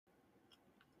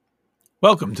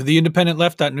Welcome to the Independent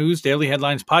Left.News Daily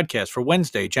Headlines Podcast for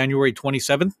Wednesday, January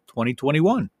 27th,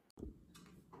 2021.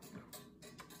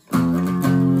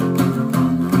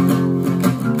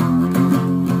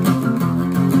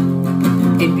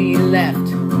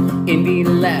 Indie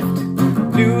left,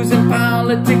 news and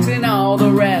politics and all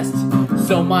the rest.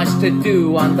 So much to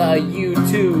do on the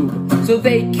YouTube, so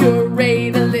they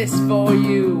curate a list for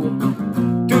you.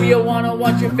 Do you want to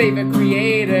watch your favorite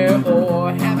creator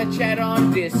or have a chat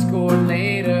on Discord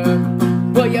later?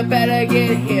 Well, you better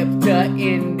get hip to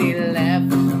Indie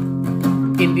Left.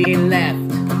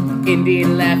 Indie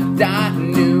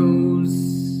Left.News.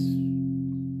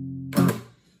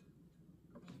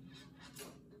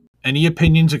 Any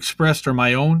opinions expressed are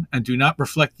my own and do not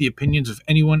reflect the opinions of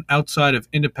anyone outside of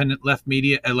Independent Left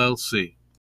Media, LLC.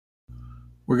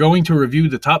 We're going to review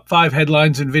the top 5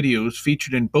 headlines and videos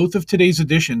featured in both of today's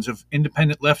editions of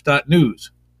Independent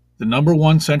Left.News, the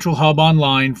 #1 central hub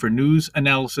online for news,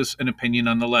 analysis, and opinion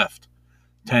on the left.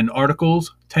 10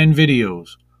 articles, 10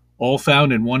 videos, all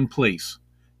found in one place,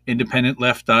 Independent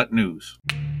Left.News.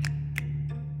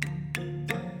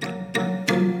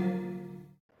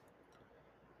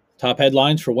 Top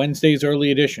headlines for Wednesday's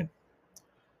early edition.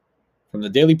 From the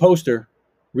Daily Poster,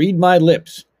 read my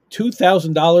lips,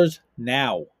 $2,000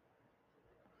 now.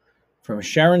 From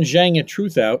Sharon Zhang at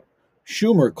Truthout,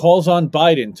 Schumer calls on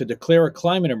Biden to declare a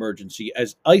climate emergency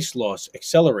as ice loss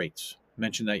accelerates.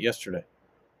 Mentioned that yesterday.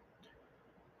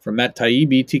 From Matt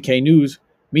Taibbi, TK News,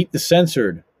 meet the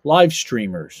censored live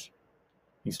streamers.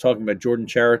 He's talking about Jordan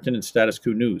Chariton and Status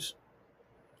Quo News.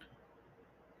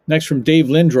 Next from Dave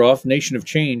Lindroff, Nation of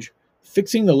Change,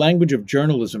 fixing the language of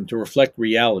journalism to reflect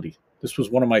reality. This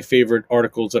was one of my favorite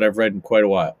articles that I've read in quite a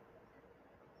while.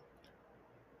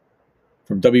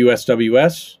 From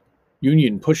WSWS,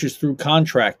 union pushes through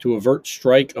contract to avert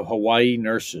strike of Hawaii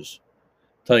nurses.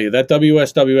 I'll tell you, that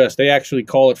WSWS, they actually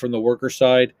call it from the worker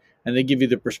side, and they give you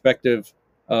the perspective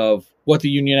of what the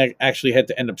union actually had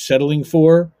to end up settling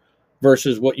for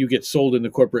versus what you get sold in the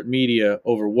corporate media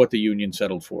over what the union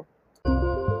settled for.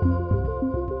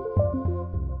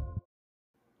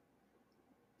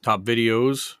 Top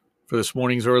videos for this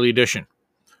morning's early edition.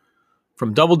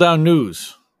 From Double Down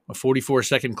News, a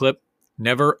 44-second clip,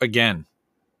 Never Again,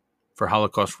 for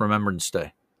Holocaust Remembrance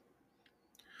Day.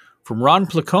 From Ron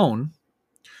Placone,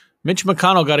 Mitch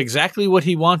McConnell got exactly what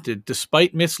he wanted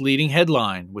despite misleading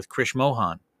headline with Krish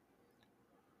Mohan.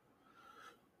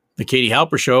 The Katie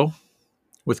Halper Show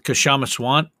with Kashama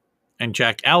Swant and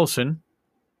Jack Allison.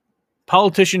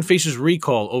 Politician faces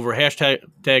recall over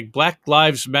hashtag Black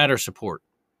Lives Matter support.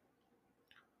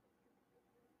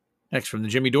 Next, from the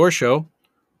Jimmy Dore Show,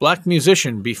 Black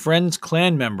musician befriends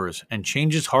Klan members and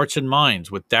changes hearts and minds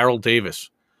with Daryl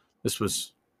Davis. This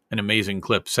was an amazing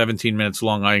clip, 17 minutes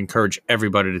long. I encourage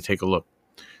everybody to take a look.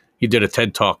 He did a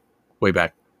TED Talk way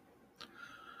back.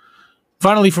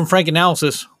 Finally, from Frank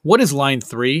Analysis, what is Line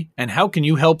 3 and how can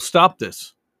you help stop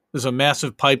this? There's a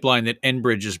massive pipeline that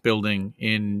Enbridge is building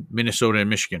in Minnesota and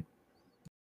Michigan.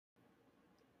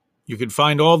 You can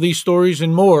find all these stories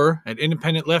and more at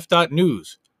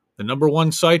IndependentLeft.News, the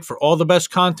 #1 site for all the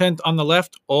best content on the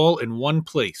left, all in one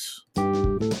place.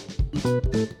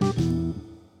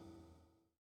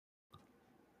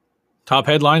 Top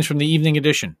headlines from the evening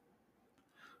edition.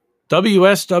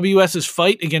 WSWS's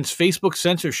fight against Facebook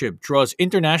censorship draws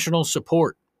international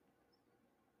support.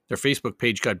 Their Facebook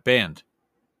page got banned.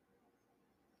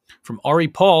 From Ari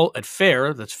Paul at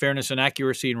FAIR, that's Fairness and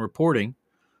Accuracy in Reporting,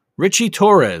 Richie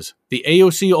Torres, the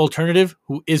AOC alternative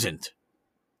who isn't.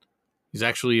 He's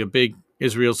actually a big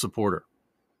Israel supporter.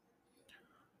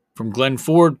 From Glenn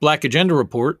Ford, Black Agenda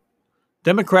Report,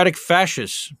 Democratic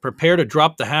fascists prepare to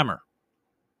drop the hammer.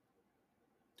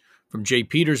 From Jay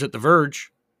Peters at The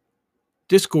Verge,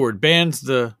 Discord bans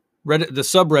the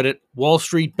subreddit Wall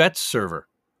Street Bets server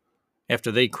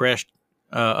after they crashed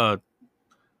the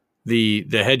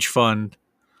hedge fund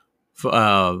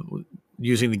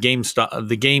using the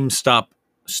GameStop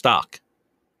stock.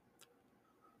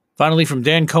 Finally, from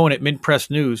Dan Cohen at Mint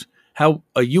Press News, how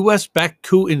a U.S.-backed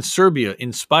coup in Serbia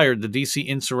inspired the D.C.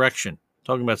 insurrection.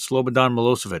 Talking about Slobodan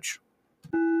Milosevic.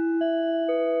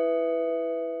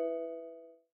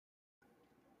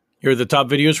 Here are the top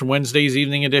videos from Wednesday's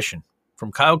evening edition.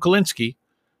 From Kyle Kulinski,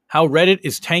 how Reddit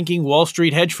is tanking Wall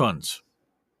Street hedge funds.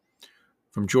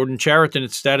 From Jordan Chariton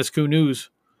at Status Quo News,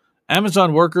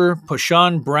 Amazon worker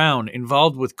Poshan Brown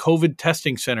involved with COVID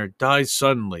testing center dies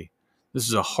suddenly. This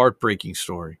is a heartbreaking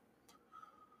story.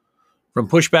 From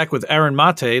Pushback with Aaron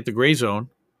Mate at The Gray Zone,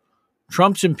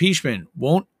 Trump's impeachment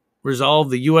won't resolve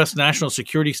the U.S. national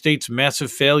security state's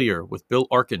massive failure with Bill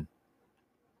Arkin.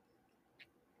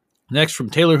 Next, from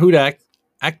Taylor Hudak,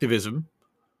 Activism,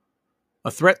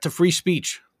 A threat to free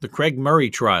speech, the Craig Murray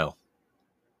trial.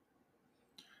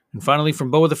 And finally,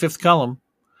 from Beau of the Fifth Column,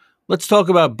 let's talk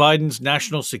about Biden's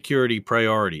national security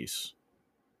priorities.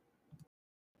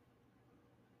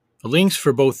 The links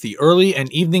for both the early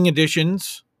and evening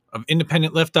editions of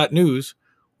IndependentLeft.News,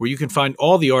 where you can find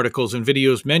all the articles and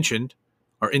videos mentioned,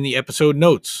 are in the episode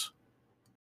notes.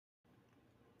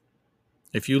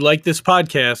 If you like this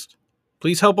podcast,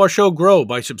 please help our show grow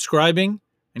by subscribing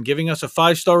and giving us a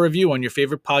 5-star review on your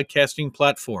favorite podcasting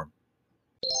platform.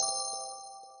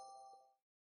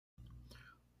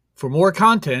 For more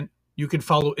content, you can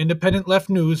follow Independent Left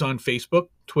News on Facebook,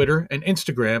 Twitter, and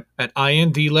Instagram at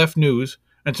INDLeftNews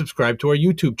and subscribe to our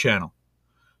YouTube channel.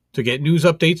 To get news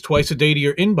updates twice a day to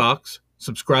your inbox,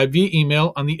 subscribe via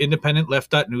email on the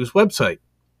IndependentLeft.News website.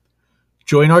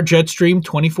 Join our Jetstream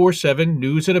 24/7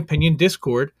 news and opinion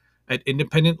Discord at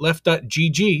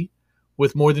IndependentLeft.gg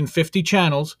with more than 50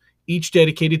 channels, each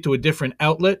dedicated to a different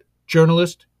outlet,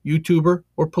 journalist, YouTuber,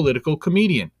 or political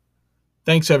comedian.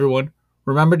 Thanks, everyone.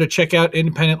 Remember to check out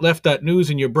IndependentLeft.News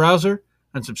in your browser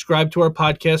and subscribe to our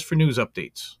podcast for news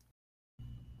updates.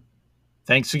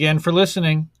 Thanks again for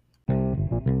listening.